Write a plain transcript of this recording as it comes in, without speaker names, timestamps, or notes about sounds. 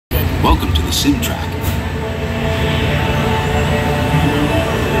Welcome to the sim track.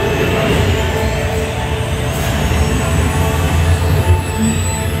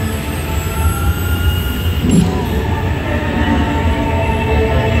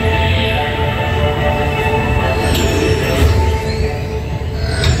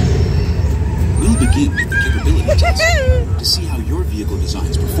 We'll begin with the capability test to see how your vehicle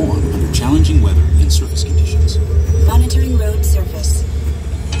designs perform under challenging weather and surface conditions. Monitoring road surface.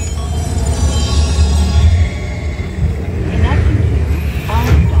 Connecting to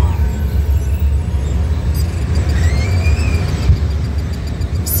All-Star.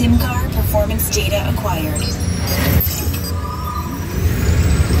 SIM car performance data acquired.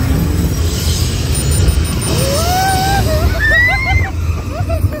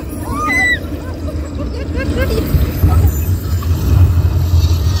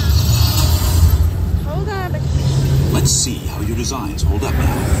 Let's see how your designs hold up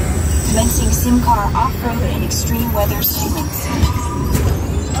now. Commencing SIM car off-road and extreme weather sequence.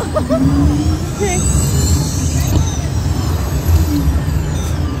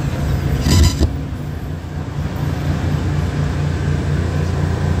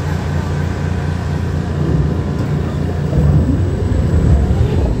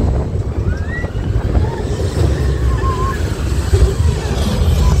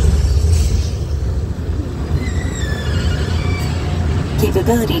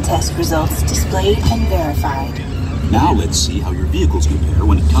 Capability test results displayed and verified. Now let's see how your vehicles compare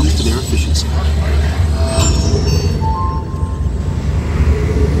when it comes to their efficiency.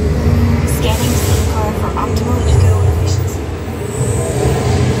 Scanning SIM car for optimal eco efficiency.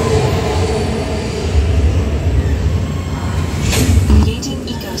 Engaging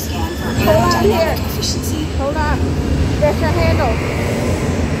eco scan for aerodynamic efficiency. Hold on. There's a handle.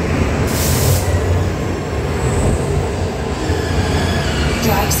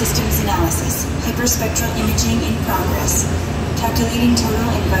 Drive systems analysis. Hyperspectral imaging in progress. Calculating total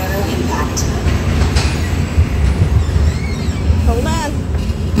enviro impact. Hold on.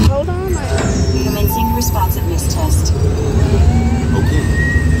 Hold on. Commencing responsiveness test. Okay,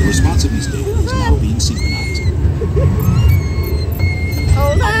 the responsiveness data is now being synchronized.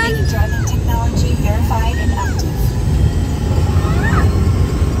 Hold on. Automated driving technology verified and active.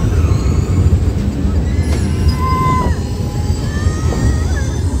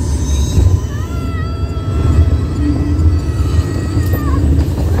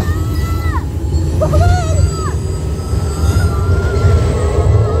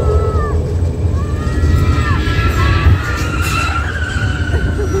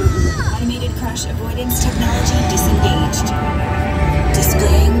 Automated crash avoidance technology disengaged.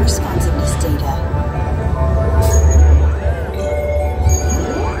 Displaying responsiveness data.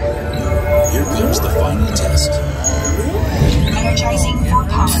 Here comes the final test. Energizing for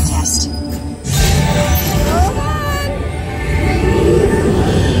power test. Hold on.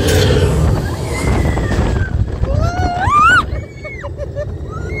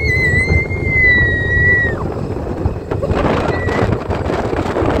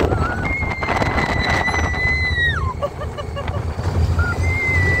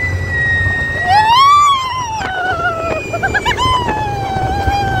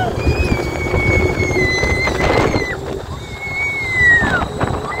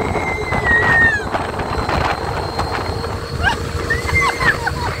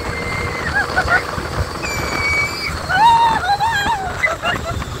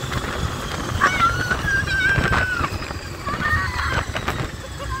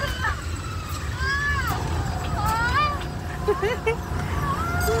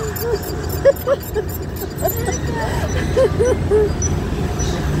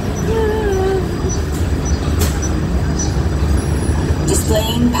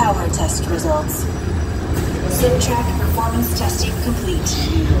 Displaying power test results. SimTrack performance testing complete.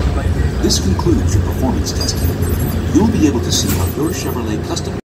 This concludes your performance testing. You'll be able to see how your Chevrolet Custom